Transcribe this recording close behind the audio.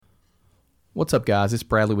What's up, guys? It's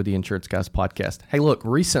Bradley with the Insurance Guys podcast. Hey, look,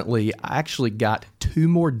 recently I actually got 2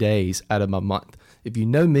 more days out of my month. If you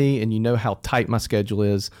know me and you know how tight my schedule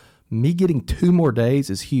is, me getting 2 more days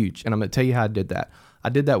is huge. And I'm going to tell you how I did that. I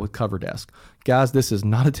did that with CoverDesk. Guys, this is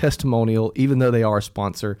not a testimonial, even though they are a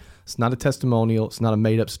sponsor. It's not a testimonial. It's not a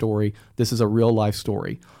made-up story. This is a real-life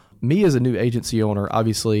story. Me as a new agency owner,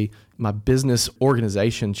 obviously, my business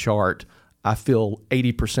organization chart, I fill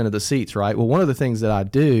 80% of the seats, right? Well, one of the things that I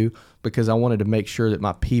do, because I wanted to make sure that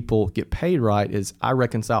my people get paid right, is I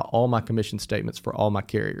reconcile all my commission statements for all my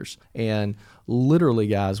carriers. And literally,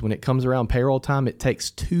 guys, when it comes around payroll time, it takes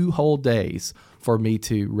 2 whole days for me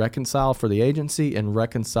to reconcile for the agency and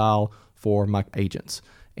reconcile for my agents.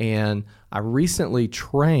 And I recently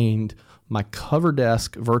trained my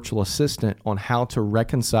CoverDesk virtual assistant on how to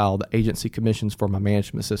reconcile the agency commissions for my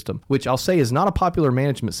management system, which I'll say is not a popular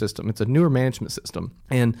management system. It's a newer management system.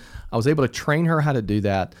 And I was able to train her how to do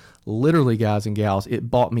that. Literally, guys and gals, it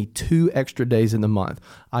bought me 2 extra days in the month.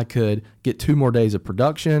 I could get 2 more days of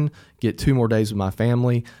production, get 2 more days with my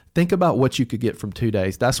family. Think about what you could get from 2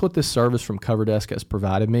 days. That's what this service from CoverDesk has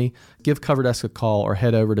provided me. Give CoverDesk a call or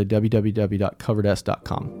head over to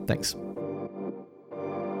www.coverdesk.com. Thanks.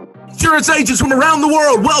 Insurance agents from around the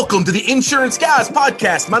world, welcome to the Insurance Guys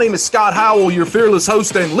podcast. My name is Scott Howell, your fearless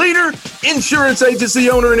host and leader, insurance agency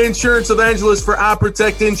owner and insurance evangelist for I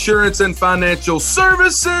Protect Insurance and Financial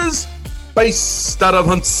Services, based out of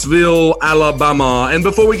Huntsville, Alabama. And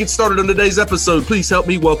before we get started on today's episode, please help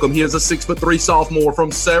me welcome. He is a 6'3" sophomore from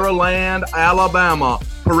Saraland, Alabama.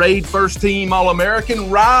 Parade first team All-American,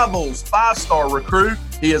 Rivals 5-star recruit.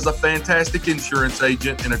 He is a fantastic insurance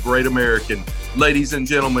agent and a great American. Ladies and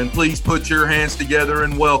gentlemen, please put your hands together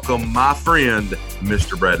and welcome my friend,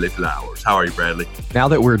 Mr. Bradley Flowers. How are you, Bradley? Now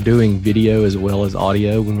that we're doing video as well as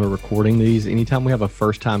audio when we're recording these, anytime we have a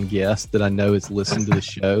first-time guest that I know is listening to the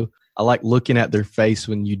show, I like looking at their face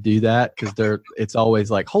when you do that because it's always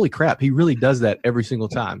like, holy crap, he really does that every single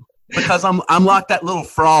time. Because I'm like that little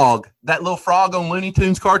frog on Looney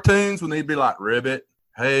Tunes cartoons when they'd be like, Ribbit,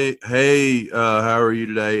 hey, how are you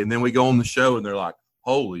today? And then we go on the show and they're like,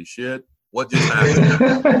 holy shit, what just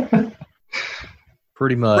happened?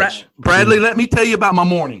 Pretty much. Bradley, let me tell you about my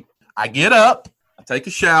morning. I get up, I take a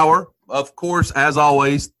shower, of course, as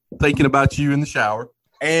always, thinking about you in the shower,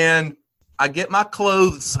 and I get my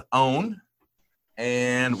clothes on,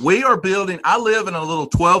 and I live in a little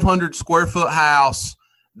 1,200 square foot house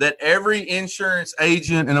that every insurance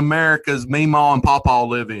agent in America's Meemaw and Pawpaw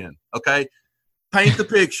live in, okay? Paint the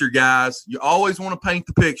picture, guys. You always want to paint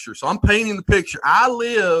the picture. So I'm painting the picture. I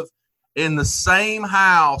live in the same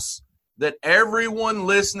house that everyone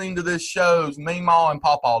listening to this show's Meemaw and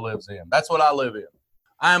Pawpaw lives in. That's what I live in.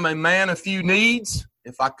 I am a man of few needs.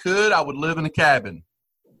 If I could, I would live in a cabin.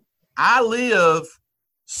 I live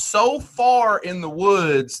so far in the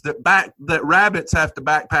woods that rabbits have to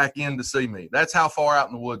backpack in to see me. That's how far out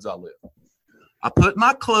in the woods I live. I put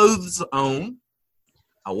my clothes on.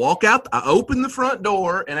 I walk out. I open the front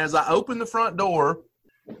door, and as I open the front door,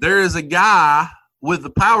 there is a guy with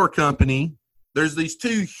the power company. There's these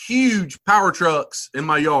 2 huge power trucks in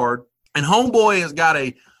my yard, and homeboy has got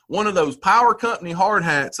one of those power company hard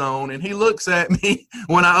hats on, and he looks at me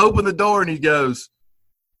when I open the door, and he goes,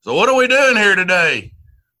 "So what are we doing here today?"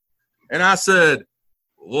 And I said,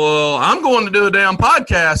 "Well, I'm going to do a damn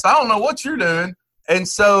podcast. I don't know what you're doing." And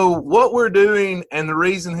so what we're doing, and the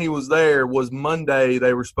reason he was there was Monday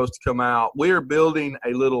they were supposed to come out. We are building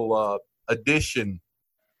a little addition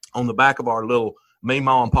on the back of our little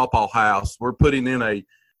Meemaw and Pawpaw house. We're putting in a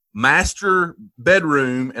master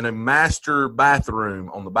bedroom and a master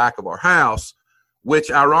bathroom on the back of our house,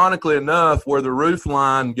 which ironically enough, where the roof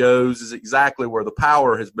line goes is exactly where the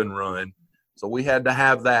power has been run. So we had to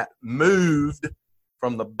have that moved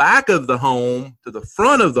from the back of the home to the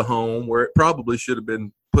front of the home where it probably should have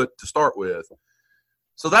been put to start with.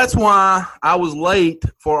 So that's why I was late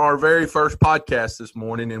for our very first podcast this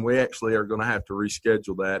morning, and we actually are going to have to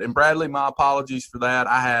reschedule that. And Bradley, my apologies for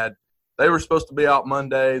that. They were supposed to be out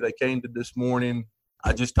Monday. They came to this morning.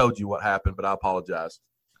 I just told you what happened, but I apologize.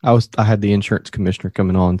 I had the insurance commissioner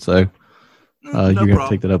coming on, so you're going to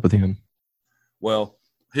take that up with him. Well,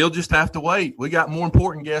 he'll just have to wait. We got more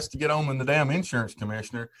important guests to get on than the damn insurance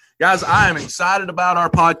commissioner. Guys, I am excited about our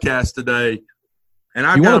podcast today. And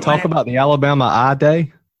you want to talk about the Alabama Eye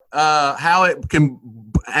Day? How it can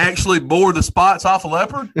actually bore the spots off a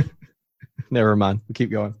leopard? Never mind. We'll keep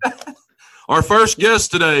going. Our first guest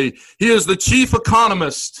today, he is the chief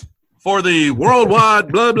economist for the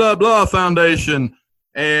Worldwide Blah, Blah, Blah Foundation.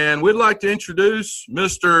 And we'd like to introduce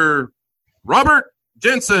Mr. Robert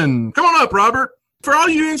Jensen. Come on up, Robert. For all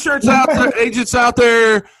you insurance agents out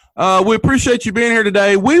there, We appreciate you being here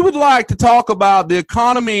today. We would like to talk about the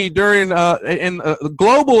economy during the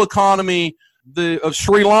global economy of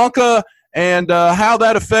Sri Lanka and how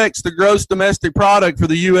that affects the gross domestic product for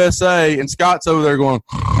the USA. And Scott's over there going,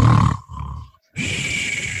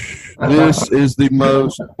 this is the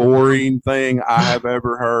most boring thing I have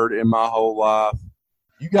ever heard in my whole life.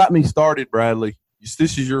 You got me started, Bradley.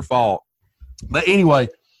 This is your fault. But anyway,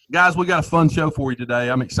 guys, we got a fun show for you today.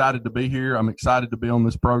 I'm excited to be here. I'm excited to be on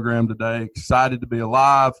this program today. Excited to be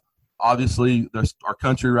alive. Obviously, there's our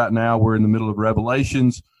country right now. We're in the middle of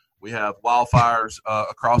revelations. We have wildfires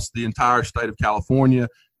across the entire state of California,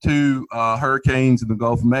 2 hurricanes in the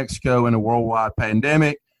Gulf of Mexico, and a worldwide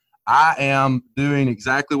pandemic. I am doing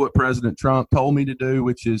exactly what President Trump told me to do,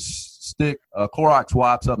 which is stick Clorox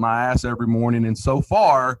wipes up my ass every morning. And so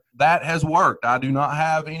far, that has worked. I do not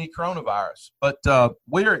have any coronavirus. But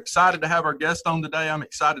we are excited to have our guest on today. I'm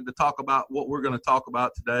excited to talk about what we're going to talk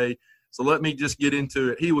about today. So let me just get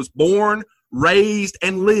into it. He was born, raised,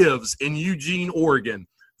 and lives in Eugene, Oregon.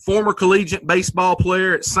 Former collegiate baseball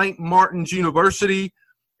player at St. Martin's University,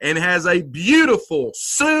 and has a beautiful,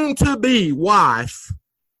 soon-to-be wife,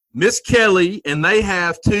 Miss Kelly, and they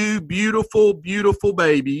have 2 beautiful, beautiful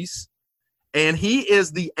babies. And he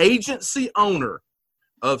is the agency owner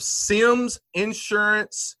of Sims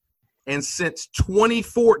Insurance, and since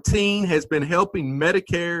 2014 has been helping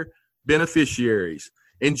Medicare beneficiaries.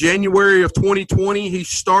 In January of 2020, he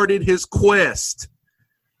started his quest.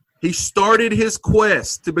 He started his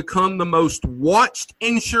quest to become the most watched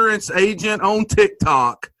insurance agent on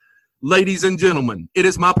TikTok. Ladies and gentlemen, it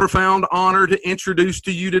is my profound honor to introduce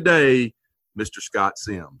to you today, Mr. Scott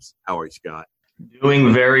Sims. How are you, Scott?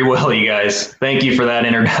 Doing very well, you guys. Thank you for that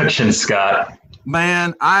introduction, Scott.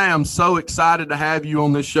 Man, I am so excited to have you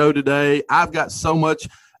on this show today. I've got so much.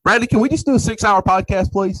 Bradley, can we just do a 6-hour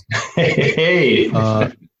podcast, please? Hey.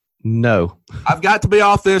 No. I've got to be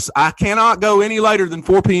off this. I cannot go any later than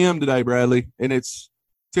 4 p.m. today, Bradley, and it's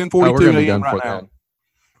 10:42 a.m. right now.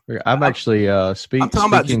 I'm actually speaking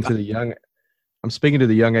to the young. I'm speaking to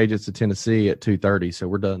the young agents of Tennessee at 2:30, so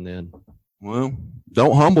we're done then. Well,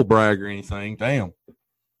 don't humble brag or anything. Damn.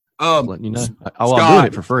 Letting you know. I'm doing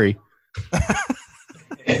it for free.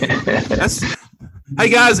 Hey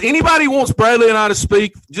guys, anybody wants Bradley and I to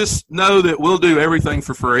speak, just know that we'll do everything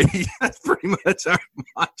for free. That's pretty much our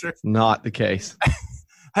mantra. Not the case.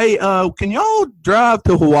 Hey, can y'all drive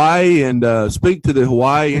to Hawaii and speak to the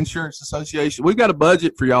Hawaii Insurance Association? We've got a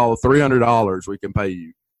budget for y'all of $300 we can pay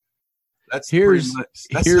you. That's how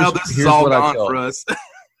this is all gone for us.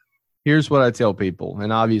 Here's what I tell people,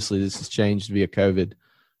 and obviously this has changed via COVID,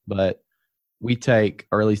 but we take,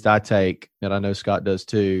 or at least I take, and I know Scott does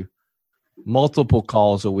too, multiple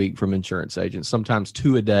calls a week from insurance agents, sometimes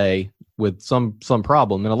 2 a day with some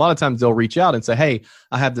problem. And a lot of times they'll reach out and say, hey,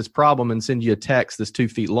 I have this problem, and send you a text that's 2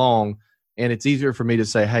 feet long. And it's easier for me to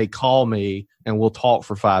say, hey, call me and we'll talk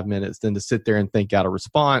for 5 minutes than to sit there and think out a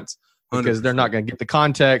response, because 100%. They're not going to get the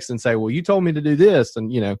context and say, well, you told me to do this.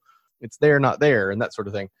 And, it's there, not there, and that sort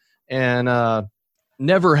of thing. And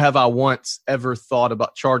never have I once ever thought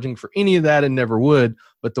about charging for any of that, and never would.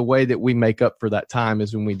 But the way that we make up for that time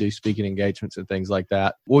is when we do speaking engagements and things like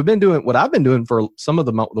that. What I've been doing for some of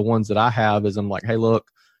the ones that I have is I'm like, hey, look,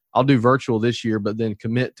 I'll do virtual this year, but then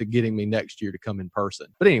commit to getting me next year to come in person.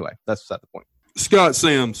 But anyway, that's beside the point. Scott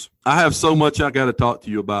Sims, I have so much I got to talk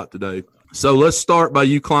to you about today. So let's start by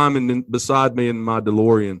you climbing beside me in my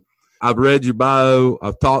DeLorean. I've read your bio.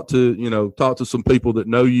 I've talked to some people that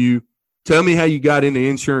know you. Tell me how you got into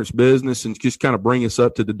insurance business and just kind of bring us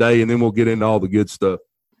up to today, and then we'll get into all the good stuff.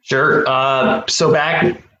 Sure. So back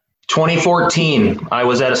 2014, I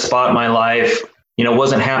was at a spot in my life,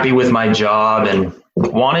 wasn't happy with my job and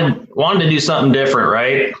wanted to do something different,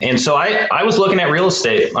 right? And so I was looking at real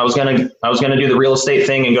estate. I was gonna do the real estate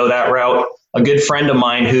thing and go that route. A good friend of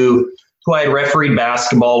mine who I had refereed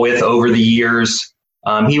basketball with over the years,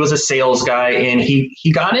 he was a sales guy, and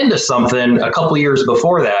he got into something a couple years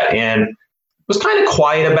before that and was kind of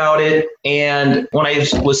quiet about it. And when I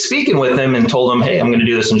was speaking with him and told him, hey, I'm going to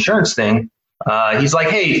do this insurance thing, he's like,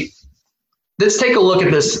 hey, let's take a look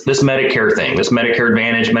at this Medicare thing, this Medicare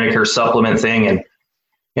Advantage, Medicare Supplement thing.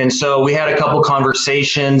 And so we had a couple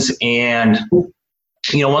conversations, and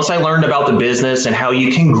once I learned about the business and how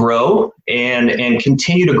you can grow and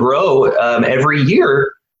continue to grow every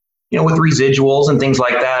year, with residuals and things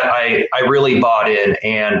like that, I really bought in.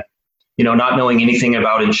 And, not knowing anything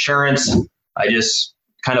about insurance, I just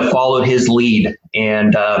kind of followed his lead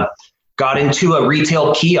and got into a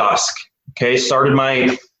retail kiosk. Okay, started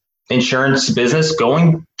my insurance business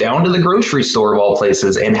going down to the grocery store of all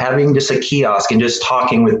places and having just a kiosk and just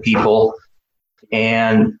talking with people.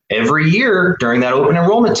 And every year during that open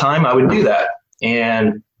enrollment time, I would do that,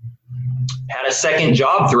 and had a second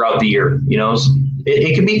job throughout the year.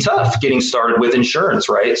 It can be tough getting started with insurance,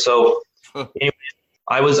 right? So anyway,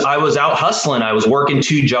 I was out hustling. I was working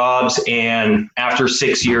 2 jobs, and after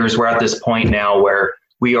 6 years, we're at this point now where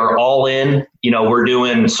we are all in. We're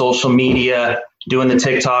doing social media, doing the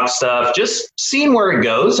TikTok stuff, just seeing where it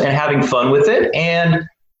goes and having fun with it. And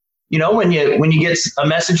when you get a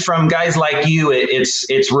message from guys like you,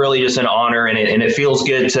 it's really just an honor, and it feels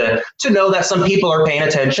good to know that some people are paying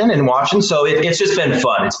attention and watching. So it's just been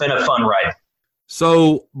fun. It's been a fun ride.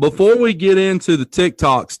 So before we get into the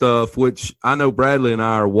TikTok stuff, which I know Bradley and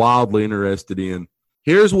I are wildly interested in,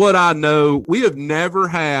 here's what I know. We have never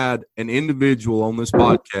had an individual on this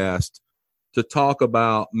podcast to talk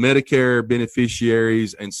about Medicare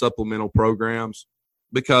beneficiaries and supplemental programs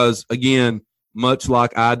because, again, much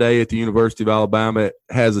like I-Day at the University of Alabama, it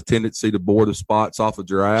has a tendency to bore the spots off a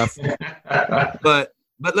giraffe. But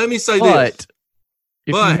let me say this.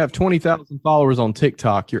 If you have 20,000 followers on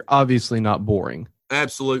TikTok, you're obviously not boring.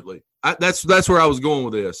 Absolutely. That's where I was going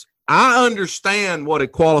with this. I understand what a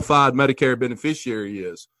qualified Medicare beneficiary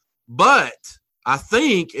is, but I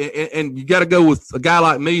think, and you got to go with a guy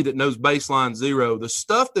like me that knows baseline zero, the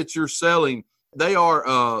stuff that you're selling, they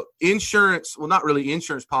are insurance, well, not really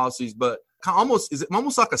insurance policies, but is it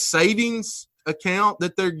almost like a savings account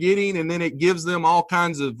that they're getting, and then it gives them all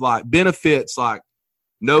kinds of like benefits like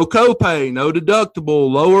no copay, no deductible,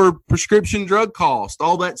 lower prescription drug cost,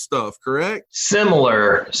 all that stuff, correct?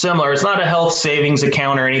 Similar. It's not a health savings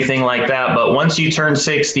account or anything like that, but once you turn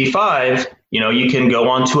 65, you can go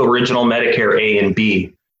on to original Medicare A and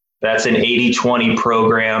B. That's an 80-20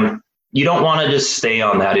 program. You don't want to just stay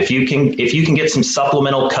on that. If you can get some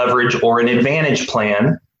supplemental coverage or an advantage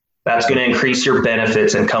plan, that's going to increase your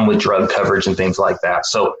benefits and come with drug coverage and things like that.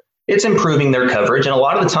 So it's improving their coverage. And a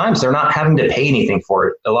lot of the times they're not having to pay anything for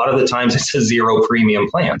it. A lot of the times it's a 0 premium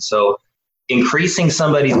plan. So increasing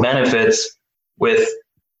somebody's benefits with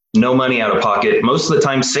no money out of pocket, most of the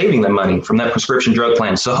time saving them money from that prescription drug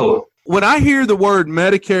plan. So when I hear the word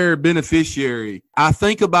Medicare beneficiary, I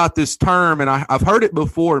think about this term, and I've heard it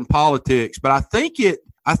before in politics, but I think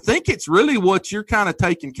it's really what you're kind of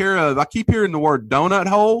taking care of. I keep hearing the word donut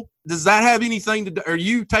hole. Does that have anything to do? Are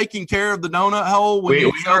you taking care of the donut hole? We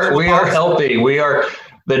are helping.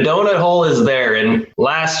 The donut hole is there. And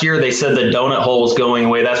last year they said the donut hole was going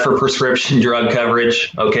away. That's for prescription drug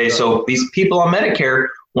coverage. Okay. So these people on Medicare,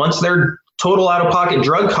 once their total out-of-pocket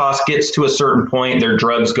drug cost gets to a certain point, their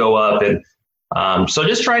drugs go up. And so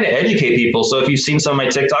just trying to educate people. So if you've seen some of my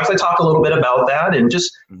TikToks, I talk a little bit about that and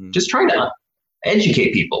just trying to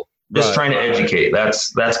educate people. Trying to educate.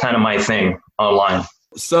 That's kind of my thing online.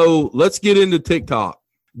 So let's get into TikTok.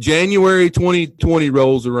 January 2020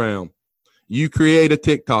 rolls around. You create a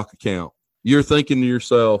TikTok account. You're thinking to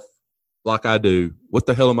yourself, like I do, what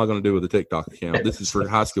the hell am I going to do with a TikTok account? This is for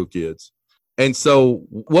high school kids. And so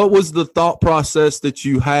what was the thought process that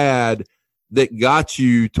you had that got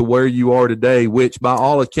you to where you are today, which by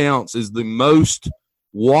all accounts is the most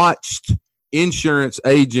watched insurance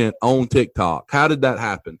agent on TikTok? How did that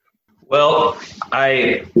happen? Well,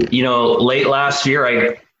 late last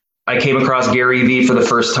year, I came across Gary Vee for the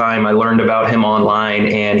first time. I learned about him online,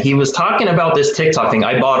 and he was talking about this TikTok thing.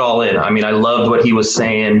 I bought all in. I mean, I loved what he was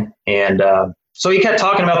saying. And so he kept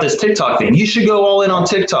talking about this TikTok thing. You should go all in on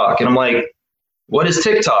TikTok. And I'm like, what is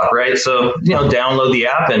TikTok, right? So, download the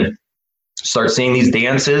app and start seeing these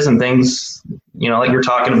dances and things, like you're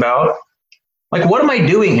talking about. Like, what am I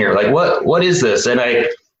doing here? Like, what is this? And I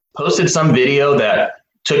posted some video that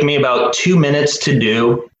took me about 2 minutes to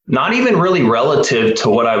do, not even really relative to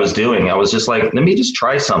what I was doing. I was just like, let me just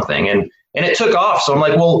try something. And it took off. So I'm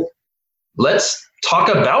like, well, let's talk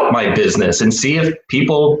about my business and see if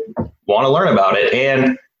people want to learn about it.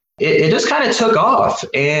 And it just kind of took off.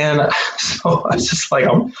 And so I was just like,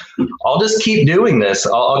 I'll just keep doing this.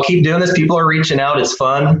 I'll keep doing this. People are reaching out. It's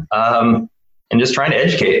fun. And just trying to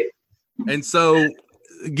educate. And so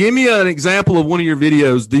give me an example of one of your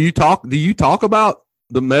videos. Do you talk about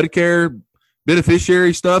the Medicare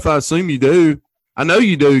beneficiary stuff? I assume you do. I know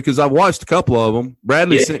you do because I've watched a couple of them.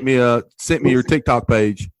 Bradley sent me your TikTok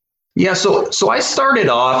page. Yeah. So I started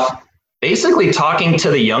off basically talking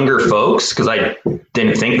to the younger folks because I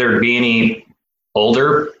didn't think there'd be any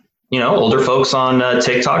older folks on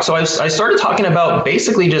TikTok. So I started talking about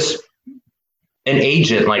basically just an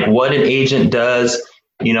agent, like what an agent does,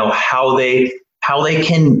 how they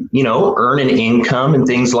can, earn an income and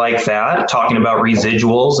things like that, talking about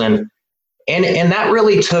residuals and that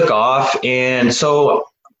really took off. And so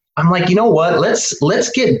I'm like, you know what,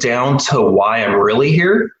 let's get down to why I'm really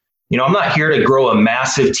here. I'm not here to grow a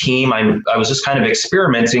massive team. I was just kind of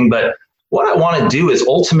experimenting, but what I want to do is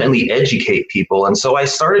ultimately educate people. And so I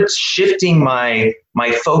started shifting my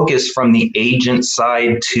focus from the agent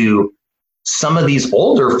side to some of these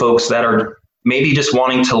older folks that are maybe just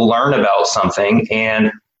wanting to learn about something.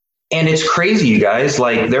 And it's crazy, you guys.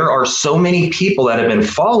 Like, there are so many people that have been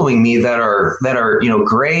following me that are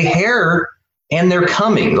gray hair, and they're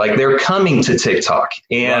coming to TikTok,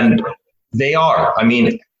 and they are. I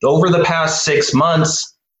mean, over the past 6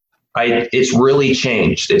 months, it's really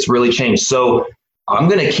changed. So I'm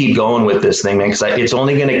going to keep going with this thing, man, because it's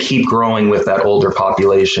only going to keep growing with that older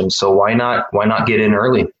population. So why not get in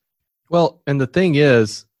early? Well, and the thing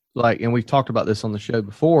is, and we've talked about this on the show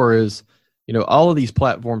before, is, all of these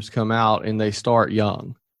platforms come out and they start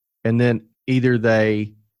young, and then either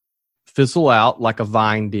they fizzle out like a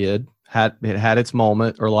Vine did, had its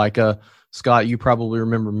moment, or like Scott, you probably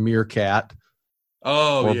remember Meerkat.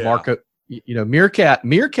 Oh, or yeah. Marco,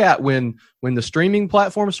 Meerkat, when the streaming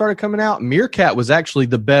platform started coming out, Meerkat was actually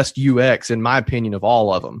the best UX, in my opinion, of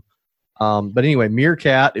all of them. But anyway,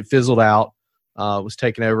 Meerkat, it fizzled out, was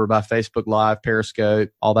taken over by Facebook Live, Periscope,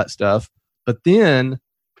 all that stuff. But then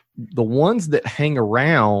the ones that hang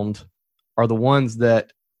around are the ones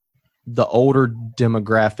that the older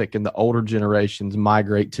demographic and the older generations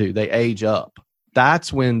migrate to. They age up.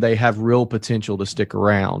 That's when they have real potential to stick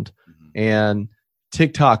around. And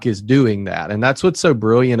TikTok is doing that. And that's what's so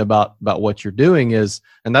brilliant about what you're doing is,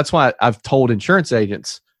 and that's why I've told insurance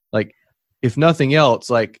agents, like, if nothing else,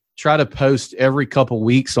 like, try to post every couple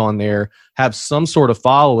weeks on there, have some sort of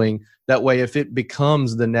following. That way, if it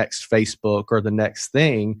becomes the next Facebook or the next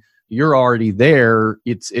thing, you're already there.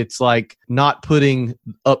 It's like not putting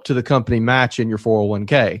up to the company match in your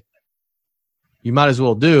 401k. You might as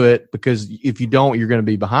well do it, because if you don't, you're going to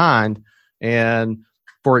be behind. And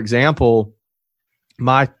for example,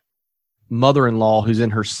 my mother-in-law, who's in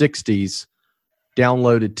her 60s,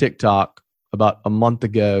 downloaded TikTok about a month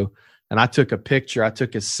ago, and I took a picture. I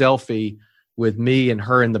took a selfie with me and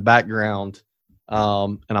her in the background,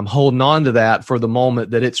 and I'm holding on to that for the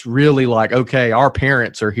moment that it's really like, okay, our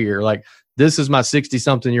parents are here. Like, this is my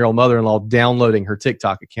 60-something-year-old mother-in-law downloading her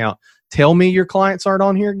TikTok account. Tell me your clients aren't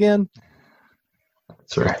on here again.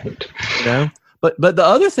 That's right. But the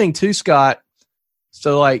other thing too, Scott,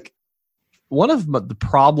 so like, one of the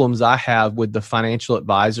problems I have with the financial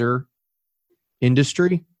advising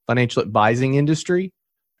industry,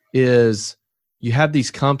 is you have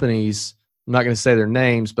these companies, I'm not going to say their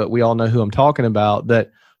names, but we all know who I'm talking about,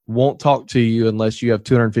 that won't talk to you unless you have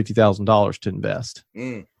 $250,000 to invest.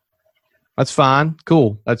 That's fine.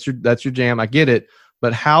 Cool. That's your jam. I get it.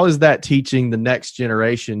 But how is that teaching the next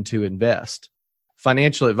generation to invest?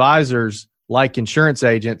 Financial advisors, like insurance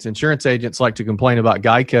agents like to complain about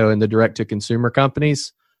Geico and the direct-to-consumer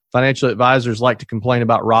companies. Financial advisors like to complain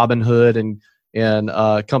about Robinhood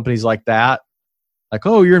and companies like that. Like,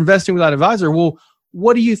 oh, you're investing without an advisor. Well,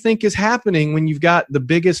 what do you think is happening when you've got the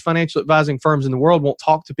biggest financial advising firms in the world won't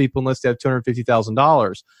talk to people unless they have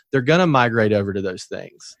 $250,000? They're going to migrate over to those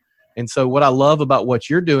things. And so what I love about what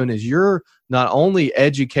you're doing is you're not only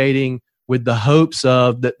educating with the hopes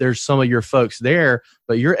of that there's some of your folks there,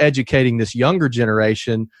 but you're educating this younger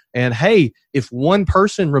generation. And hey, if one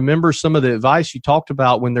person remembers some of the advice you talked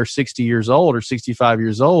about when they're 60 years old or 65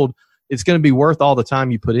 years old, it's going to be worth all the time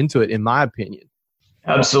you put into it, in my opinion.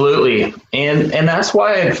 Absolutely. And that's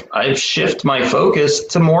why I've shifted my focus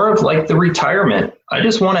to more of like the retirement. I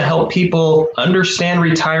just want to help people understand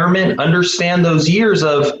retirement, understand those years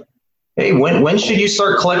of, hey, when should you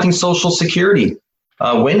start collecting Social Security?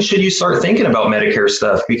 When should you start thinking about Medicare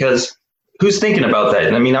stuff? Because who's thinking about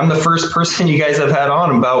that? I mean, I'm the first person you guys have had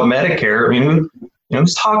on about Medicare. I mean,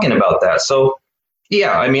 who's talking about that? So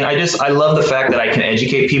yeah, I mean, I love the fact that I can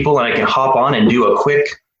educate people and I can hop on and do a quick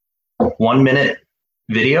 1-minute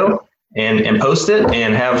video and post it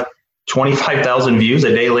and have 25,000 views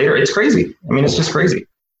a day later. It's crazy. I mean, it's just crazy.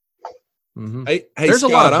 Mm-hmm. Hey, there's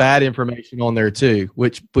Scott, a lot of bad information on there too,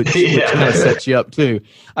 which kind of sets you up too.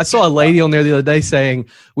 I saw a lady on there the other day saying,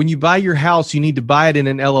 when you buy your house, you need to buy it in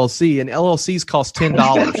an LLC, and LLCs cost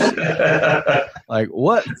 $10. Like,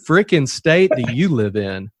 what freaking state do you live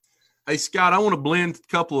in? Hey, Scott, I want to blend a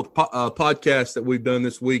couple of podcasts that we've done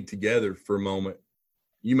this week together for a moment.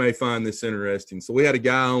 You may find this interesting. So we had a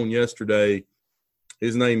guy on yesterday.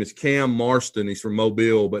 His name is Cam Marston. He's from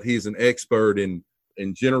Mobile, but he's an expert in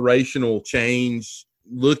generational change,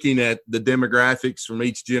 looking at the demographics from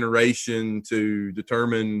each generation to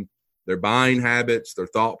determine their buying habits, their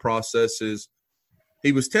thought processes.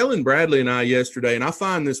 He was telling Bradley and I yesterday, and I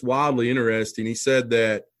find this wildly interesting. He said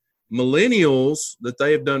that millennials, that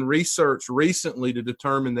they have done research recently to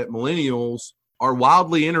determine that millennials are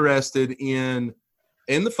wildly interested in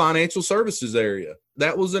the financial services area.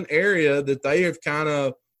 That was an area that they have kind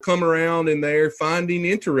of come around and they're finding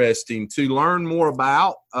interesting to learn more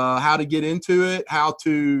about, how to get into it, how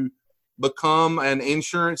to become an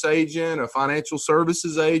insurance agent, a financial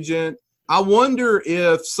services agent. I wonder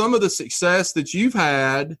if some of the success that you've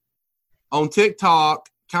had on TikTok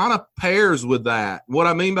kind of pairs with that. What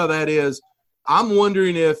I mean by that is, I'm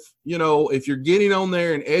wondering if you're getting on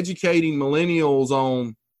there and educating millennials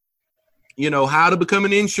on, how to become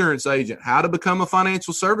an insurance agent, how to become a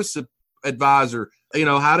financial service advisor,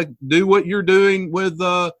 how to do what you're doing with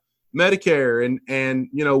Medicare and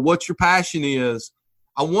what your passion is.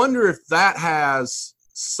 I wonder if that has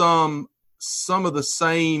some of the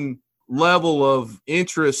same level of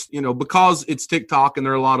interest, because it's TikTok and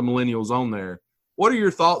there are a lot of millennials on there. What are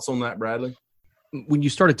your thoughts on that, Bradley? When you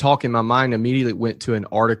started talking, my mind immediately went to an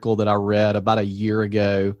article that I read about a year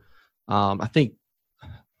ago. I think,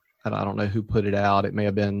 I don't know who put it out. It may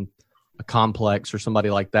have been a Complex or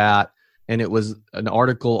somebody like that. And it was an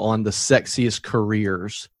article on the sexiest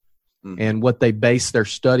careers. Mm-hmm. And what they based their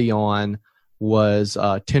study on was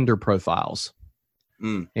Tinder profiles.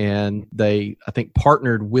 Mm. And they, I think,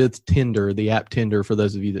 partnered with Tinder. The app Tinder, for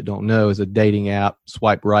those of you that don't know, is a dating app.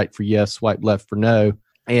 Swipe right for yes, swipe left for no.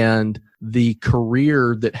 And the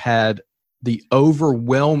career that had the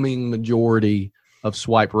overwhelming majority of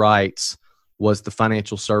swipe rights was the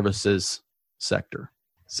financial services sector.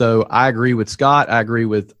 So I agree with Scott. I agree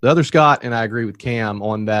with the other Scott, and I agree with Cam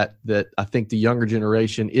on that I think the younger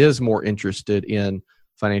generation is more interested in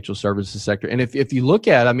financial services sector. And if you look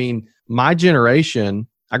at, my generation,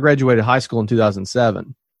 I graduated high school in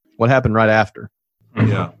 2007. What happened right after?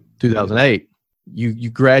 Yeah. 2008. You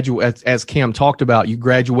graduate, as Cam talked about, you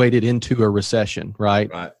graduated into a recession,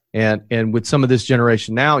 right? Right. And with some of this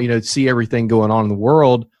generation now, see everything going on in the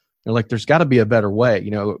world, they're like, there's got to be a better way.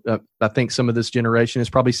 I think some of this generation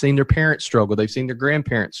has probably seen their parents struggle. They've seen their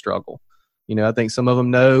grandparents struggle. I think some of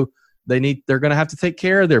them know they're going to have to take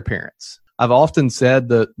care of their parents. I've often said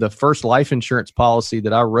the first life insurance policy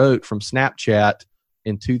that I wrote from Snapchat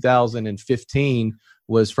in 2015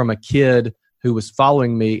 was from a kid who was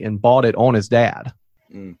following me and bought it on his dad.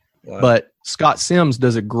 Wow. But Scott Sims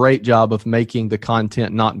does a great job of making the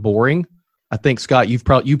content not boring. I think, Scott, you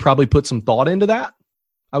probably put some thought into that,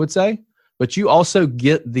 I would say. But you also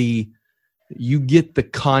get the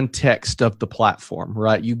context of the platform,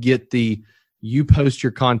 right? You post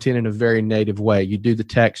your content in a very native way. You do the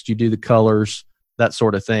text, you do the colors, that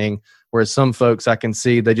sort of thing. Whereas some folks I can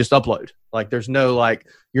see, they just upload. Like there's no,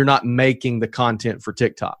 you're not making the content for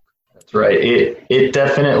TikTok. That's right. It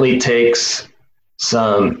definitely takes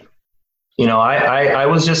some, I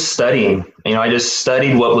was just studying, I just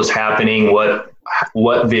studied what was happening, what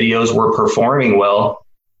videos were performing well,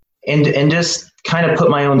 and just kind of put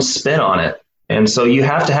my own spin on it. And so you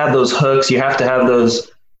have to have those hooks. You have to have those,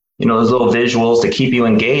 those little visuals to keep you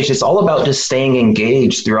engaged. It's all about just staying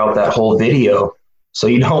engaged throughout that whole video. So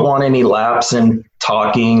you don't want any lapse in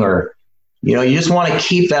talking or, you just want to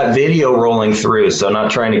keep that video rolling through. So I'm not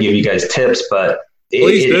trying to give you guys tips, but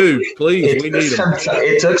Please. We need them.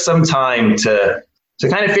 It took some time to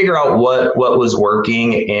kind of figure out what was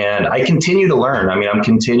working. And I continue to learn. I'm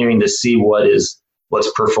continuing to see what's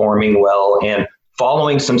performing well, and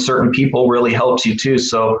following some certain people really helps you too.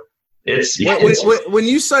 So when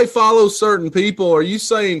you say follow certain people, are you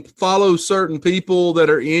saying follow certain people that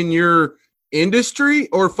are in your industry,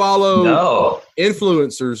 or follow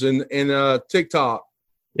influencers in TikTok?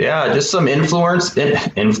 Yeah, just some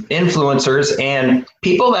influencers and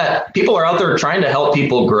people are out there trying to help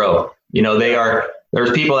people grow.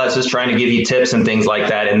 There's people that's just trying to give you tips and things like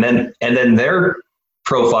that, and then their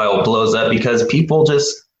profile blows up because people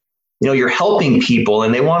just, you're helping people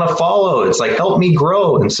and they want to follow. It's like, help me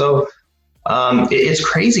grow. And so it's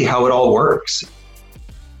crazy how it all works.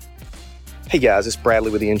 Hey guys, it's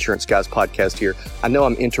Bradley with the Insurance Guys podcast here. I know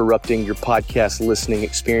I'm interrupting your podcast listening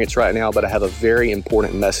experience right now, but I have a very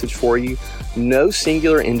important message for you. No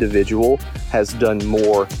singular individual has done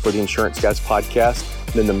more for the Insurance Guys podcast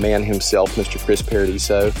than the man himself, Mr. Chris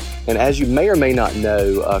Paradiso. And as you may or may not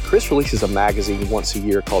know, Chris releases a magazine once a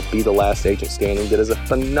year called Be the Last Agent Standing that is a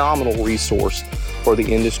phenomenal resource for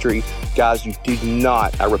the industry. Guys, you do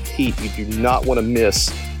not want to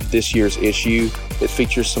miss this year's issue. It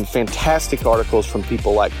features some fantastic articles from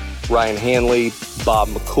people like Ryan Hanley, Bob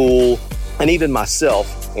McCool, and even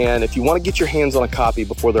myself. And if you want to get your hands on a copy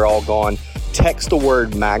before they're all gone, text the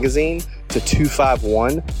word magazine to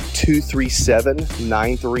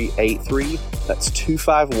 251-237-9383. That's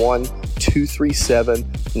 251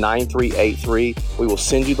 237-9383. We will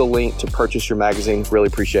send you the link to purchase your magazine. Really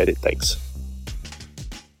appreciate it. Thanks.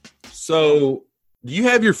 So, do you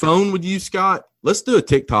have your phone with you, Scott? Let's do a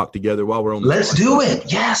TikTok together while we're on this. Let's do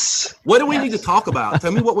it. Yes. What do we need to talk about?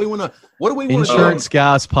 Tell me what do we want to Insurance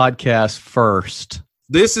Guys podcast first.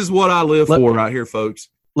 This is what I live for right here, folks.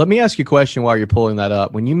 Let me ask you a question while you're pulling that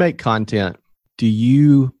up. When you make content, do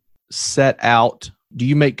you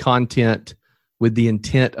make content with the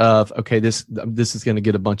intent of, okay, this is going to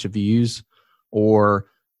get a bunch of views? Or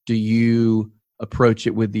do you approach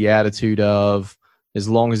it with the attitude of, as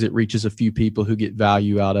long as it reaches a few people who get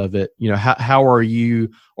value out of it? How are you,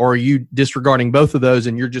 or are you disregarding both of those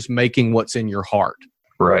and you're just making what's in your heart?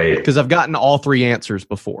 Right. Because I've gotten all three answers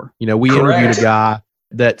before. We interviewed a guy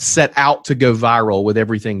that set out to go viral with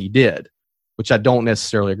everything he did, which I don't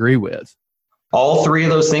necessarily agree with. All three of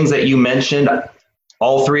those things that you mentioned,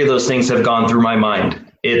 all three of those things have gone through my mind.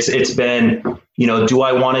 It's been, do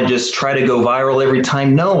I want to just try to go viral every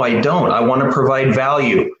time? No, I don't. I want to provide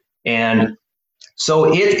value. And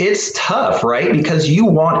so it's tough, right? Because you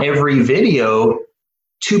want every video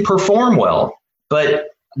to perform well. But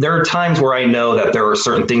there are times where I know that there are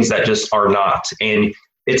certain things that just are not. And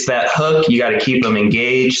it's that hook. You got to keep them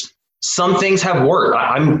engaged. Some things have worked.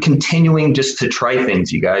 I'm continuing just to try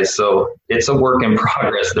things, you guys. So it's a work in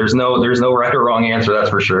progress. There's no right or wrong answer,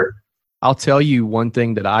 that's for sure. I'll tell you one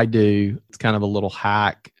thing that I do. It's kind of a little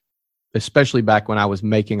hack, especially back when I was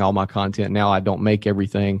making all my content. Now I don't make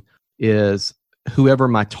everything. Is whoever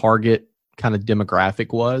my target kind of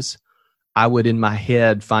demographic was, I would in my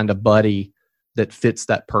head find a buddy that fits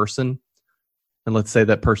that person. And let's say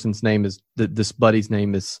that person's name is, this buddy's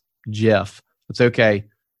name is Jeff. It's okay.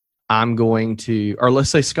 I'm going to, or let's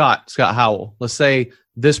say Scott Howell. Let's say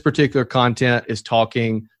this particular content is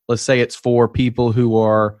talking, let's say it's for people who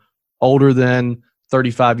are older than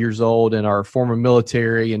 35 years old and are former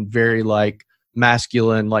military and very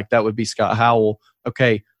masculine, that would be Scott Howell.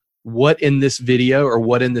 Okay. What in this video or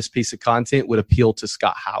what in this piece of content would appeal to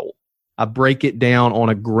Scott Howell? I break it down on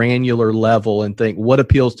a granular level and think what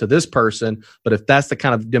appeals to this person. But if that's the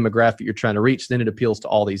kind of demographic you're trying to reach, then it appeals to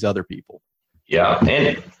all these other people. Yeah.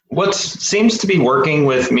 And what seems to be working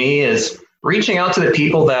with me is reaching out to the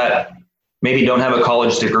people that maybe don't have a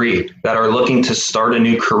college degree, that are looking to start a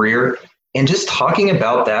new career, and just talking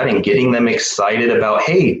about that and getting them excited about,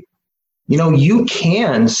 hey, you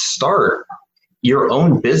can start your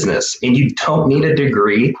own business and you don't need a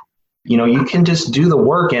degree. You can just do the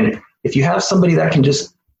work. And if you have somebody that can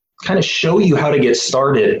just kind of show you how to get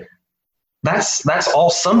started, that's all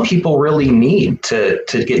some people really need to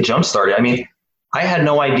get jump started. I mean, I had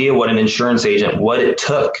no idea what an insurance agent, what it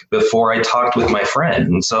took before I talked with my friend.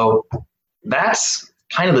 And so that's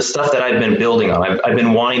kind of the stuff that I've been building on. I've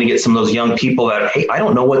been wanting to get some of those young people that, hey, I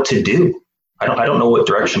don't know what to do. I don't know what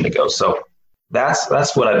direction to go. So that's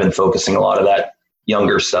what I've been focusing a lot of that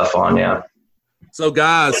younger stuff on. Yeah. So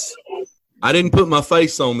guys, I didn't put my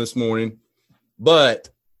face on this morning, but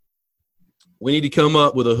we need to come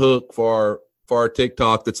up with a hook for our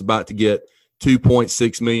TikTok that's about to get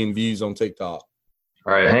 2.6 million views on TikTok.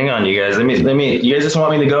 All right, hang on, you guys. Let me. You guys just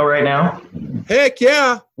want me to go right now? Heck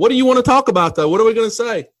yeah! What do you want to talk about, though? What are we going to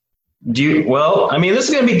say? Well, I mean, this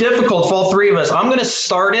is going to be difficult for all three of us. I'm going to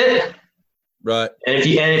start it. Right. And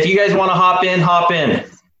if you guys want to hop in.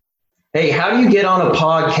 Hey, how do you get on a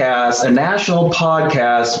podcast, a national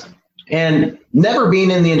podcast, and never being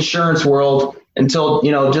in the insurance world until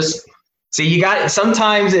just. See, you got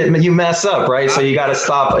sometimes you mess up, right? So you got to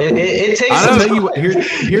stop. It takes. I tell you what,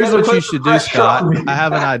 here's what you should do, Scott. I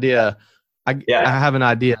have an idea. I have an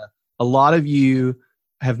idea. A lot of you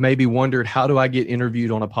have maybe wondered, how do I get interviewed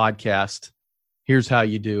on a podcast? Here's how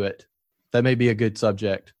you do it. That may be a good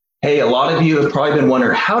subject. Hey, a lot of you have probably been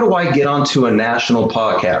wondering, how do I get onto a national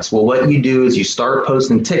podcast? Well, what you do is you start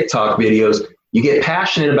posting TikTok videos. You get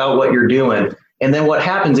passionate about what you're doing. And then what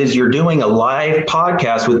happens is you're doing a live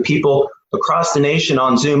podcast with people across the nation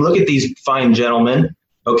on Zoom. Look at these fine gentlemen.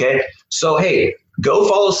 Okay. So, hey, go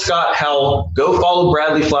follow Scott Howell. Go follow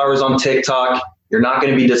Bradley Flowers on TikTok. You're not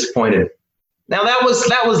going to be disappointed. Now that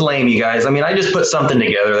was lame, you guys. I mean, I just put something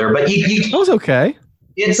together there, but that was okay.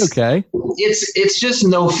 It's okay. It's just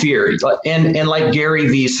no fear. And like Gary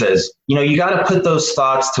Vee says, you got to put those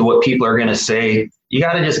thoughts to what people are going to say. You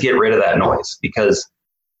got to just get rid of that noise, because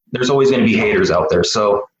there's always going to be haters out there.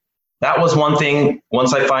 So that was one thing.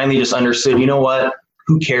 Once I finally just understood, you know what?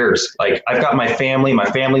 Who cares? Like, I've got my family. My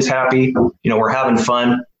family's happy. We're having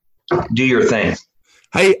fun. Do your thing.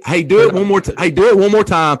 Hey, do it one more. Do it one more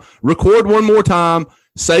time. Record one more time.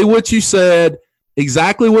 Say what you said,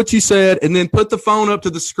 exactly what you said, and then put the phone up to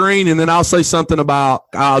the screen, and then I'll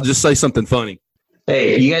just say something funny.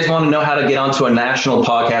 Hey, you guys want to know how to get onto a national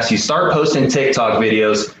podcast? You start posting TikTok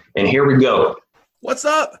videos, and here we go. What's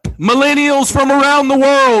up, millennials from around the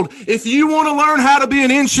world? If you want to learn how to be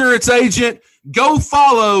an insurance agent, go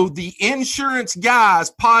follow the Insurance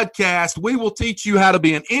Guys podcast. We will teach you how to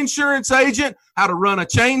be an insurance agent, how to run a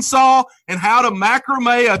chainsaw, and how to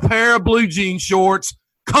macrame a pair of blue jean shorts.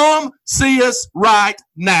 Come see us right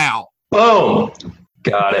now. Boom.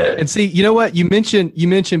 Got it. And see, you know what? You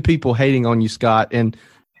mentioned people hating on you, Scott. And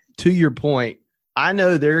to your point, I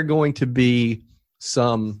know there are going to be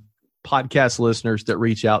some podcast listeners that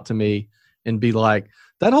reach out to me and be like,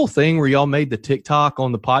 that whole thing where y'all made the TikTok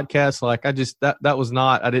on the podcast, like I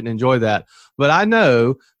didn't enjoy that. But I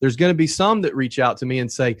know there's going to be some that reach out to me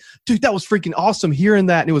and say, dude, that was freaking awesome hearing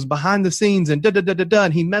that. And it was behind the scenes and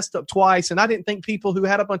and he messed up twice. And I didn't think people who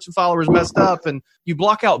had a bunch of followers messed up, and you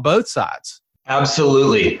block out both sides.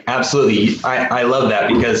 Absolutely. I love that,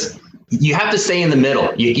 because you have to stay in the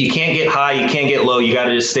middle. You can't get high, you can't get low. You got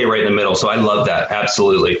to just stay right in the middle. So I love that.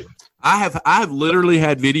 Absolutely. I have literally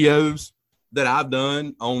had videos that I've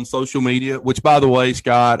done on social media, which, by the way,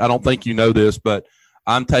 Scott, I don't think you know this, but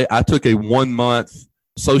I took a 1 month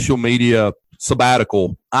social media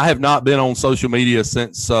sabbatical. I have not been on social media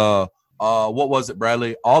since what was it,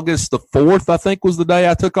 Bradley? August the 4th, I think, was the day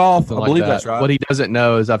I took off. Something I believe like that. That's right. What he doesn't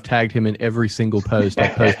know is I've tagged him in every single post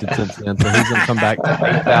I've posted since then. So he's going to come back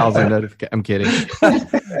to 8,000 notifications. I'm kidding.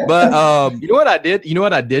 But you know what I did? You know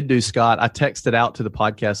what I did do, Scott? I texted out to the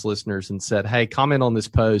podcast listeners and said, hey, comment on this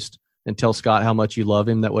post and tell Scott how much you love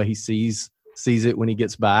him. That way he sees it when he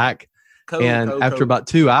gets back. After about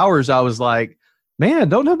 2 hours, I was like, man,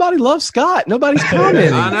 don't nobody love Scott? Nobody's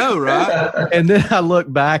commenting. I know, right? And then I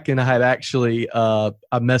looked back and I had actually I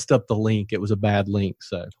messed up the link. It was a bad link.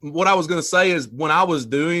 So what I was going to say is, when I was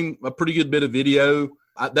doing a pretty good bit of video,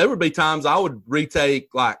 there would be times I would retake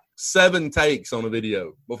like 7 takes on a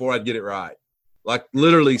video before I'd get it right. Like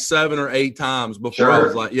literally 7 or 8 times before I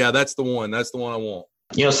was like, yeah, that's the one. That's the one I want.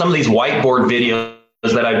 You know, some of these whiteboard videos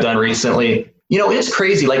that I've done recently, you know, it's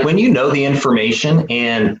crazy. Like when you know the information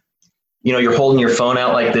and, you know, you're holding your phone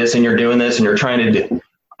out like this and you're doing this and you're trying to do,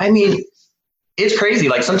 I mean, it's crazy.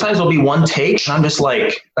 Like sometimes there'll be one take. I'm just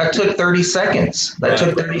like, that took 30 seconds.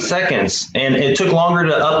 Took 30 seconds. And it took longer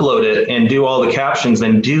to upload it and do all the captions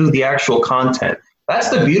than do the actual content. That's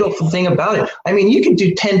the beautiful thing about it. I mean, you can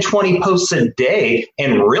do 10, 20 posts a day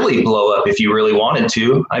and really blow up if you really wanted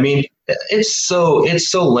to. I mean, it's so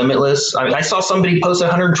limitless. I mean, I saw somebody post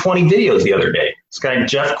 120 videos the other day. This guy,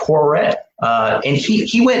 Jeff Corrett. And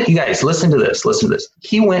he went, you guys, listen to this.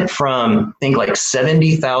 He went from, I think, like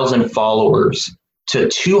 70,000 followers to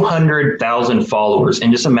 200,000 followers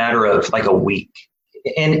in just a matter of like a week.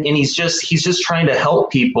 And he's just trying to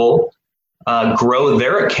help people grow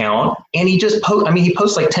their account. And he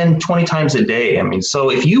posts like 10, 20 times a day. I mean,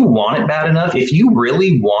 so if you want it bad enough, if you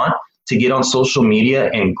really want to get on social media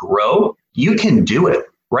and grow, you can do it.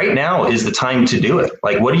 Right now is the time to do it.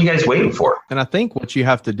 Like, what are you guys waiting for? And I think what you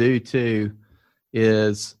have to do too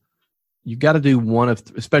is you got to do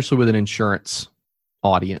especially with an insurance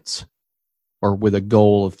audience or with a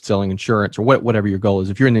goal of selling insurance or whatever your goal is.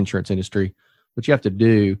 If you're in the insurance industry, what you have to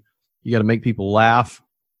do, you got to make people laugh,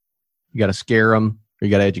 you got to scare them, or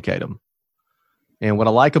you got to educate them. And what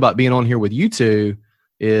I like about being on here with you two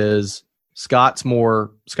is Scott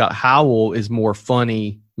Howell is more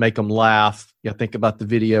funny, make them laugh. Yeah, think about the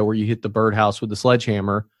video where you hit the birdhouse with the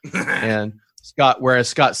sledgehammer, and whereas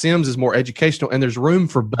Scott Sims is more educational, and there's room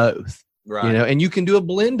for both, right? You know, and you can do a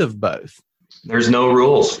blend of both. There's no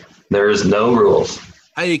rules. There is no rules.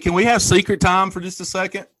 Hey, can we have secret time for just a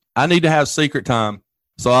second? I need to have secret time.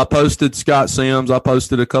 So I posted Scott Sims. I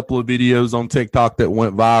posted a couple of videos on TikTok that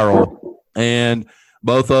went viral, and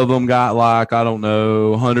both of them got like, I don't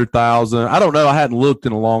know, 100,000. I don't know. I hadn't looked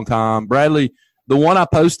in a long time. Bradley, the one I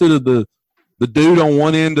posted of the dude on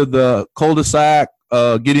one end of the cul-de-sac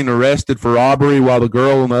getting arrested for robbery while the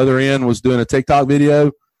girl on the other end was doing a TikTok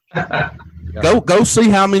video. Go see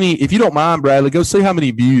how many, if you don't mind, Bradley, go see how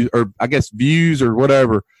many views or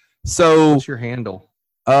whatever. So what's your handle?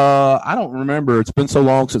 I don't remember. It's been so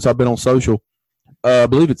long since I've been on social. I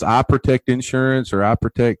believe it's I Protect Insurance or I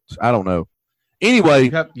Protect. I don't know.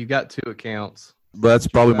 Anyway, you got 2 accounts. That's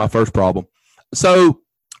probably my first problem. So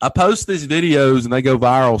I post these videos and they go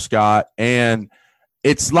viral, Scott, and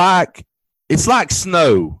it's like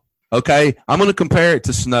snow. Okay, I'm going to compare it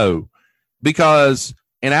to snow because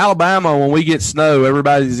in Alabama, when we get snow,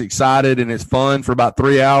 everybody's excited and it's fun for about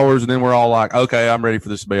 3 hours, and then we're all like, okay, I'm ready for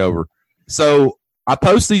this to be over. So I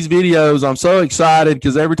post these videos. I'm so excited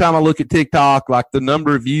because every time I look at TikTok, like the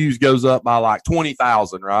number of views goes up by like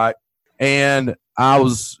 20,000, right? And I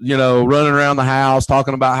was, running around the house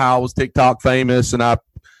talking about how I was TikTok famous, and I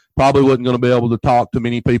probably wasn't going to be able to talk to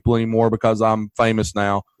many people anymore because I'm famous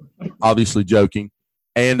now. Obviously joking.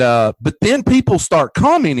 And but then people start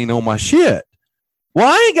commenting on my shit. Well,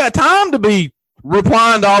 I ain't got time to be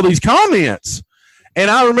replying to all these comments. And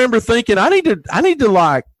I remember thinking I need to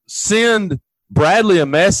like send Bradley a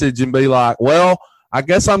message and be like, well, I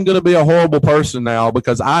guess I'm going to be a horrible person now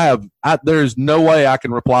because there's no way I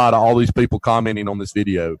can reply to all these people commenting on this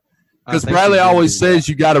video. Because Bradley always says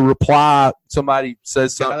you got to reply. Somebody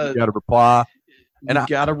says something, you got to reply. And you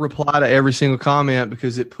got to reply to every single comment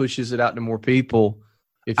because it pushes it out to more people.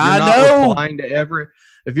 If you're not replying to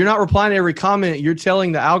every comment, you're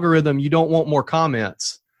telling the algorithm you don't want more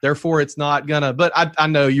comments. Therefore, it's not gonna. But I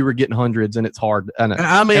know you were getting hundreds, and it's hard.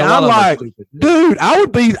 I'm like, dude, I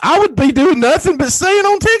would be doing nothing but staying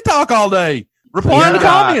on TikTok all day, replying to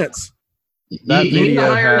comments. That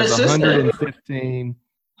video has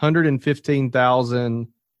 115,000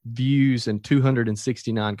 views and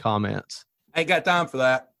 269 comments. Ain't got time for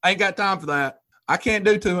that. I can't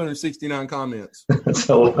do 269 comments. That's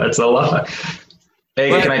a lot.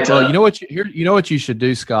 Hey, can I tell you? You know what you should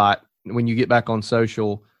do, Scott, when you get back on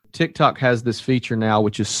social. TikTok has this feature now,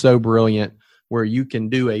 which is so brilliant, where you can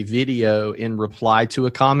do a video in reply to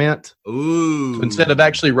a comment. Ooh. So instead of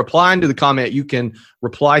actually replying to the comment, you can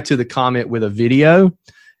reply to the comment with a video.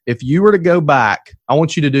 If you were to go back, I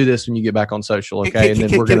want you to do this when you get back on social, okay? And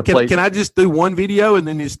then we're going to play. Can I just do one video and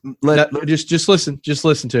then just just listen? Just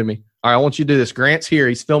listen to me. All right, I want you to do this. Grant's here.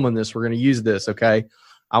 He's filming this. We're going to use this, okay?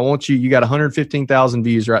 I want you got 115,000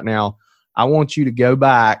 views right now. I want you to go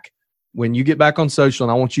back when you get back on social,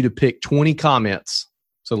 and I want you to pick 20 comments,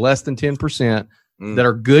 so less than 10%, that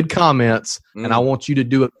are good comments, and I want you to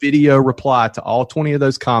do a video reply to all 20 of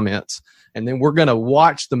those comments, and then we're going to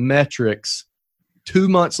watch the metrics 2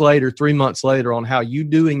 months later, 3 months later on how you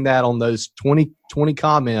doing that on those 20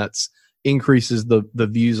 comments increases the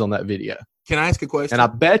views on that video. Can I ask a question? And I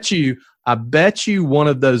bet you one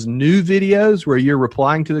of those new videos where you're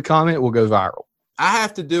replying to the comment will go viral. I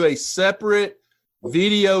have to do a separate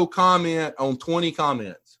video comment on 20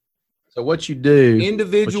 comments. So what you do,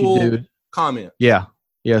 comment. Yeah.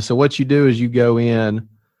 So what you do is you go in,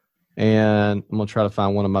 and I'm going to try to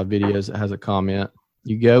find one of my videos that has a comment.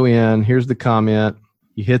 You go in, here's the comment.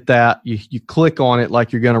 You hit that, you click on it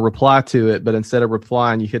like you're going to reply to it, but instead of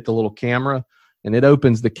replying, you hit the little camera, and it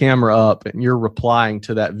opens the camera up, and you're replying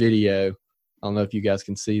to that video. I don't know if you guys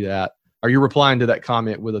can see that. Or you're replying to that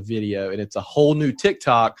comment with a video, and it's a whole new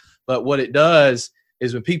TikTok. But what it does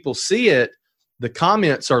is when people see it, the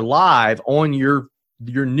comments are live on your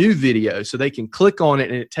new video, so they can click on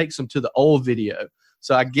it, and it takes them to the old video.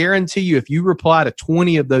 So I guarantee you, if you reply to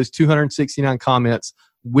 20 of those 269 comments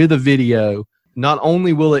with a video, not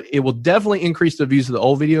only will it will definitely increase the views of the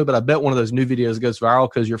old video, but I bet one of those new videos goes viral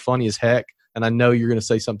because you're funny as heck, and I know you're going to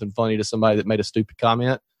say something funny to somebody that made a stupid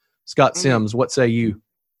comment. Scott Sims, what say you?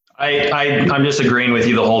 I'm just agreeing with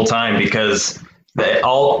you the whole time because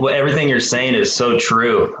everything you're saying is so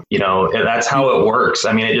true. That's how it works.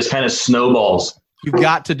 I mean, it just kind of snowballs. You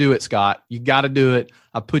got to do it, Scott. You got to do it.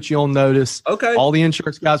 I put you on notice. Okay. All the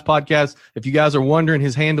Insurance Guys podcast. If you guys are wondering,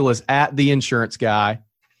 his handle is @TheInsuranceGuy.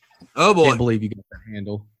 Oh boy! Can't believe you got that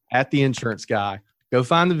handle @TheInsuranceGuy. Go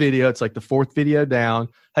find the video. It's like the 4th video down.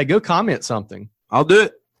 Hey, go comment something. I'll do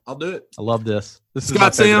it. I love this. This is Scott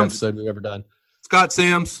my favorite Sims. episode we've ever done. Scott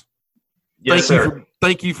Sims. Yes, sir.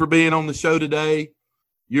 Thank you for being on the show today.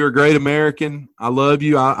 You're a great American. I love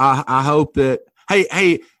you. I hope that.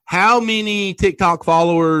 Hey, how many TikTok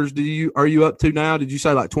followers are you up to now? Did you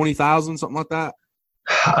say like 20,000, something like that?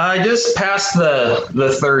 I just passed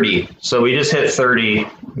the 30. So we just hit 30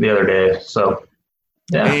 the other day. So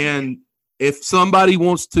yeah. And if somebody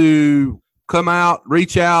wants to come out,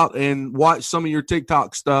 reach out and watch some of your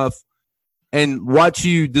TikTok stuff and watch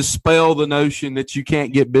you dispel the notion that you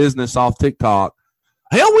can't get business off TikTok.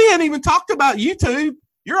 Hell, we hadn't even talked about YouTube.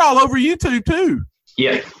 You're all over YouTube too.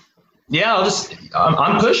 Yeah. Yeah,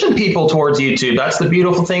 I'm pushing people towards YouTube. That's the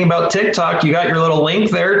beautiful thing about TikTok. You got your little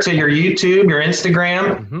link there to your YouTube, your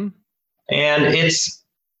Instagram, and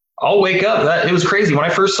I'll wake up. It was crazy. When I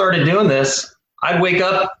first started doing this, I'd wake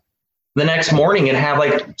up the next morning and have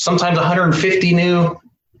like sometimes 150 new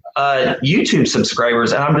YouTube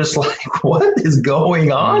subscribers. And I'm just like, what is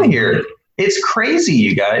going on here? It's crazy,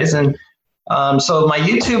 you guys. And so my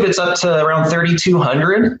YouTube, it's up to around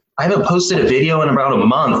 3,200. I haven't posted a video in about a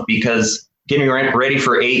month because getting ready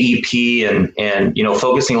for AEP and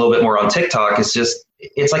focusing a little bit more on TikTok is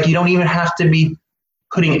it's like you don't even have to be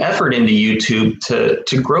putting effort into YouTube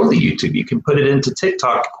to grow the YouTube. You can put it into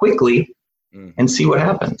TikTok quickly and see what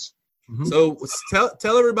happens. Mm-hmm. So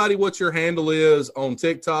tell everybody what your handle is on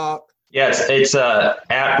TikTok. Yes, it's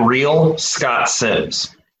at Real Scott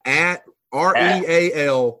Sims. At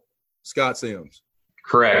REAL Scott Sims.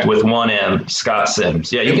 Correct, with one M, Scott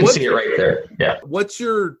Sims. Yeah, you can see it right there. Yeah. What's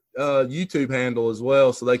your YouTube handle as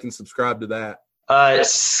well, so they can subscribe to that?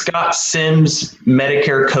 Scott Sims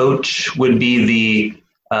Medicare Coach would be the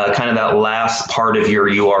kind of that last part of your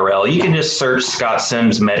URL. You can just search Scott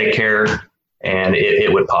Sims Medicare, and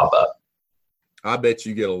it would pop up. I bet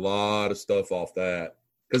you get a lot of stuff off that,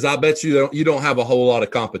 because I bet you don't have a whole lot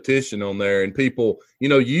of competition on there. And people,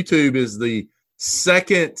 YouTube is the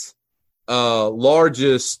second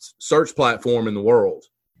largest search platform in the world.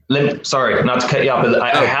 Sorry, not to cut you off, but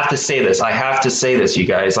I have to say this. I have to say this, you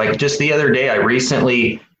guys. Like just the other day, I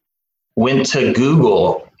recently went to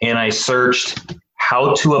Google and I searched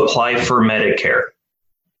how to apply for Medicare.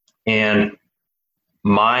 And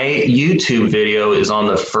my YouTube video is on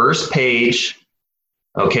the first page.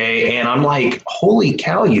 Okay. And I'm like, holy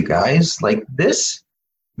cow, you guys, like this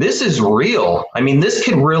is real. I mean, this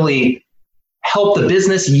could really help the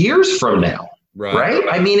business years from now. Right?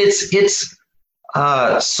 I mean, it's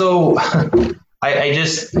so I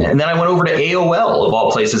just, and then I went over to AOL of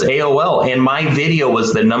all places, AOL, and my video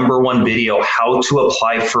was the #1 video, how to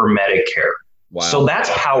apply for Medicare. Wow. So that's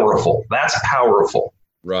powerful. That's powerful.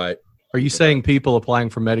 Right. Are you saying people applying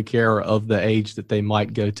for Medicare are of the age that they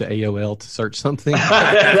might go to AOL to search something?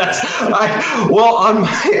 Well, on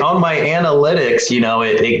my analytics,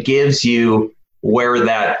 it gives you where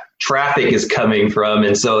that traffic is coming from.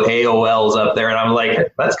 And so AOL is up there, and I'm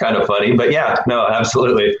like, that's kind of funny. But yeah, no,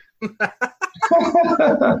 absolutely.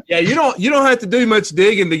 Yeah, you don't have to do much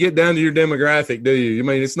digging to get down to your demographic, do you? I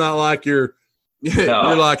mean, it's not like you're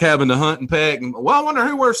like having to hunt and peck. Well, I wonder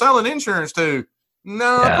who we're selling insurance to.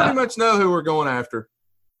 No, I pretty much know who we're going after.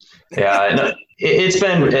 Yeah, it's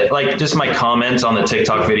been like just my comments on the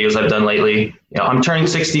TikTok videos I've done lately. I'm turning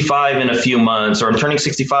 65 in a few months, or I'm turning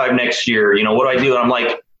 65 next year. What do I do? And I'm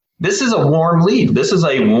like, this is a warm lead. This is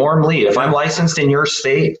a warm lead. If I'm licensed in your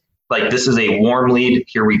state, like this is a warm lead.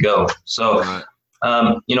 Here we go. So,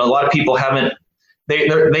 a lot of people haven't. They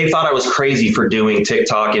thought I was crazy for doing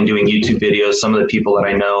TikTok and doing YouTube videos. Some of the people that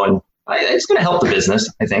I know, and it's going to help the business,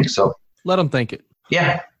 I think. So let them think it.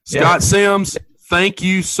 Yeah. Scott Sims, thank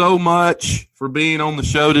you so much for being on the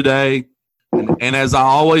show today. And as I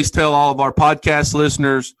always tell all of our podcast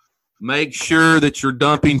listeners, make sure that you're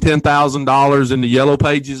dumping $10,000 into Yellow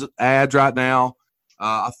Pages ads right now.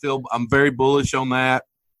 I'm very bullish on that.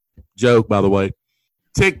 Joke, by the way.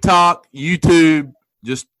 TikTok, YouTube,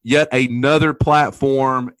 just yet another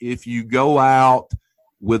platform. If you go out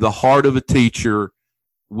with the heart of a teacher,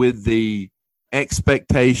 with the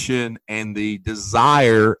expectation and the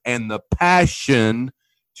desire and the passion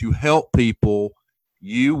to help people,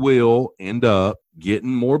 you will end up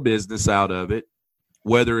getting more business out of it,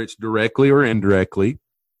 whether it's directly or indirectly.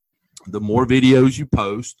 The more videos you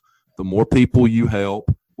post, the more people you help.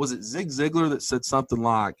 Was it Zig Ziglar that said something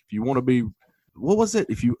like, if you want to be, what was it?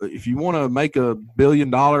 If you want to make $1 billion,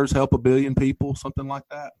 help 1 billion people, something like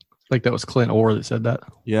that. I think that was Clint Orr that said that.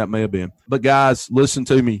 Yeah, it may have been. But guys, listen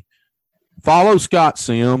to me. Follow Scott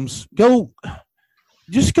Sims.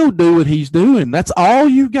 Just go do what he's doing. That's all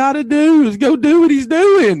you got to do is go do what he's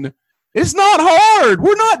doing. It's not hard.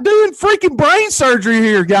 We're not doing freaking brain surgery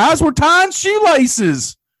here, guys. We're tying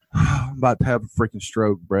shoelaces. I'm about to have a freaking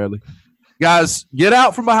stroke, Bradley. Guys, get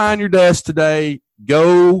out from behind your desk today.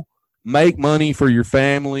 Go make money for your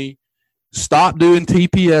family. Stop doing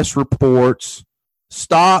TPS reports.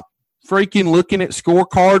 Stop freaking looking at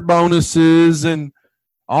scorecard bonuses and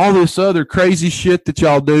all this other crazy shit that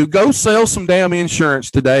y'all do. Go sell some damn insurance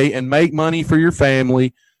today and make money for your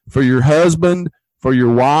family, for your husband, for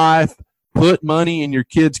your wife. Put money in your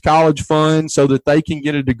kids' college fund so that they can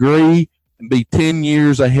get a degree and be 10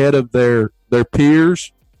 years ahead of their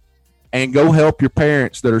peers. And go help your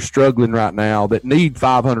parents that are struggling right now that need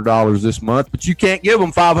 $500 this month, but you can't give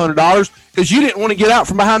them $500 because you didn't want to get out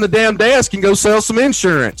from behind the damn desk and go sell some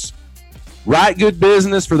insurance. Write good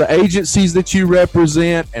business for the agencies that you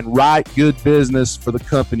represent, and write good business for the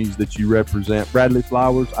companies that you represent. Bradley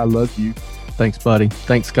Flowers, I love you. Thanks, buddy.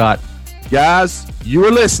 Thanks, Scott. Guys, you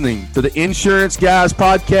are listening to the Insurance Guys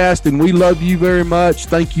podcast, and we love you very much.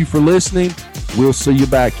 Thank you for listening. We'll see you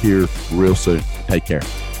back here real soon. Take care.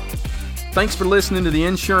 Thanks for listening to the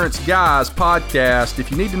Insurance Guys podcast.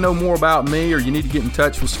 If you need to know more about me or you need to get in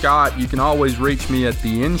touch with Scott, you can always reach me at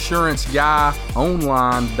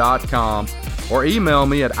theinsuranceguyonline.com or email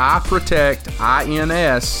me at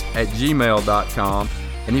iprotectins@gmail.com.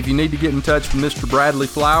 And if you need to get in touch with Mr. Bradley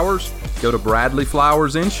Flowers, go to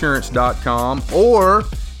bradleyflowersinsurance.com or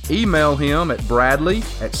email him at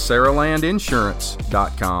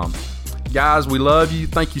bradley@saralandinsurance.com. Guys, we love you.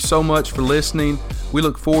 Thank you so much for listening. We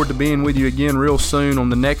look forward to being with you again real soon on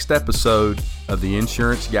the next episode of The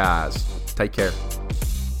Insurance Guys. Take care.